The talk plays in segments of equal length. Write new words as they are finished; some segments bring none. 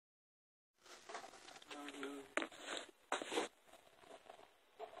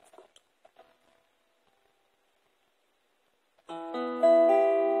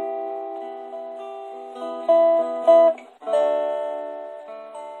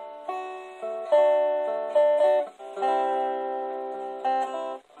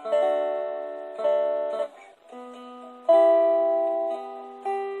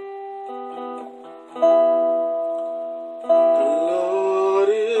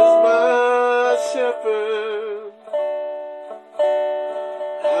shepherd.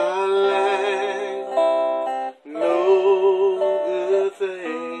 I lack no good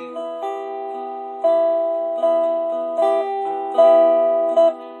thing.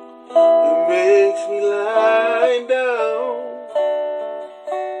 He makes me lie down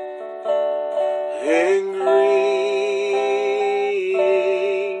in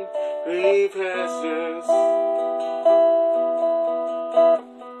green pastures.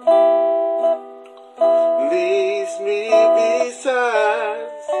 Leads me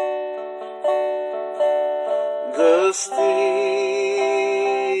beside the still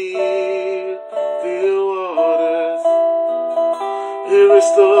waters. He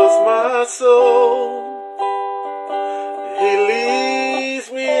restores my soul. He leads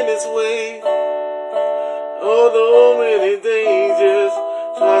me in His way. Although many dangers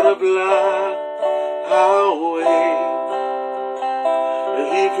try to block our way,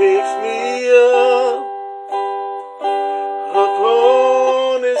 He picks me up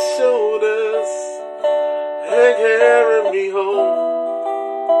upon His shoulders and carry me home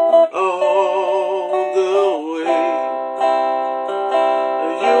all the way.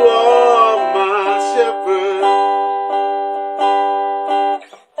 You are my shepherd.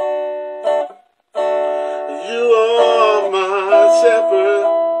 You are my shepherd.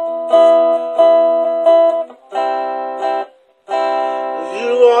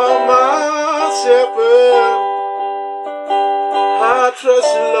 You are my shepherd. I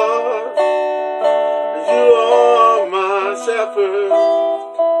trust You, Lord. You are my shepherd.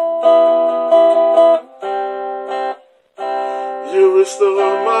 You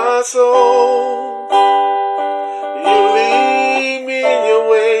restore my soul. You lead me in Your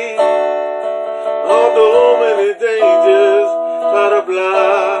way. Although many dangers try to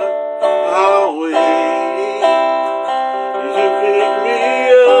block our way, You pick me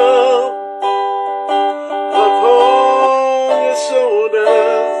up upon Your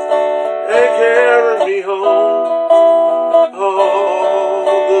shoulders and carry me home all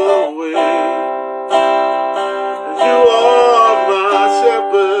the way. You are my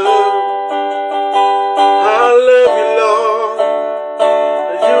shepherd. I love You, Lord.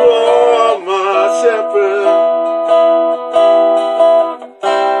 You are my shepherd.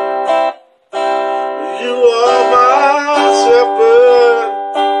 You are my shepherd.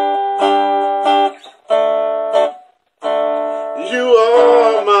 You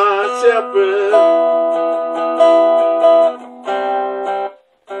are my shepherd.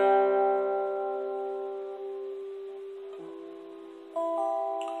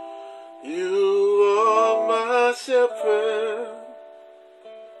 You are my shepherd.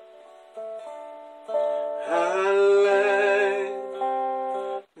 I lack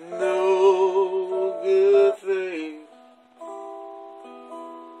no good thing.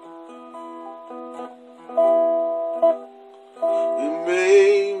 You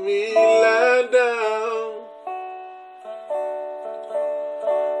made me lie down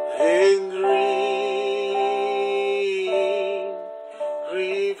in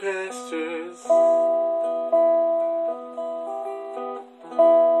green pastures.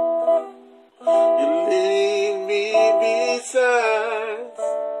 You lead me beside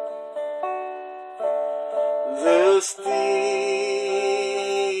the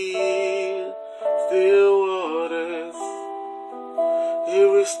still waters. You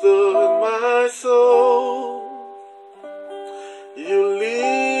restored my soul. You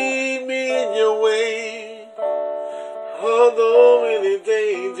lead me in Your way. Although many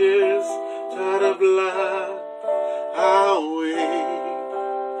dangers try to block our way,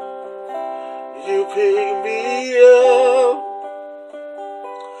 You pick me up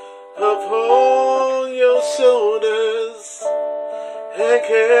upon Your shoulders and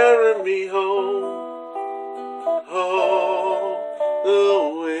carry me home all the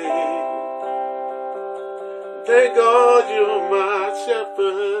way. Thank God You're my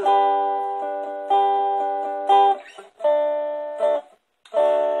shepherd.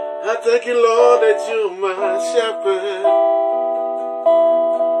 I thank You, Lord, that You're my shepherd.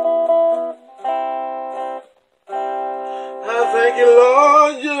 I thank You,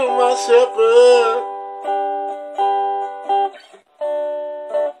 Lord, You're my shepherd.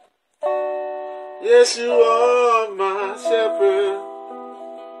 Yes, You are my shepherd.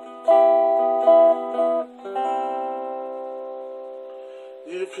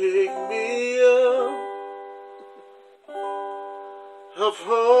 You pick me up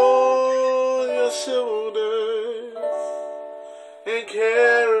upon Your shoulders and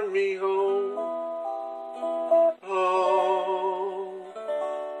carry me home.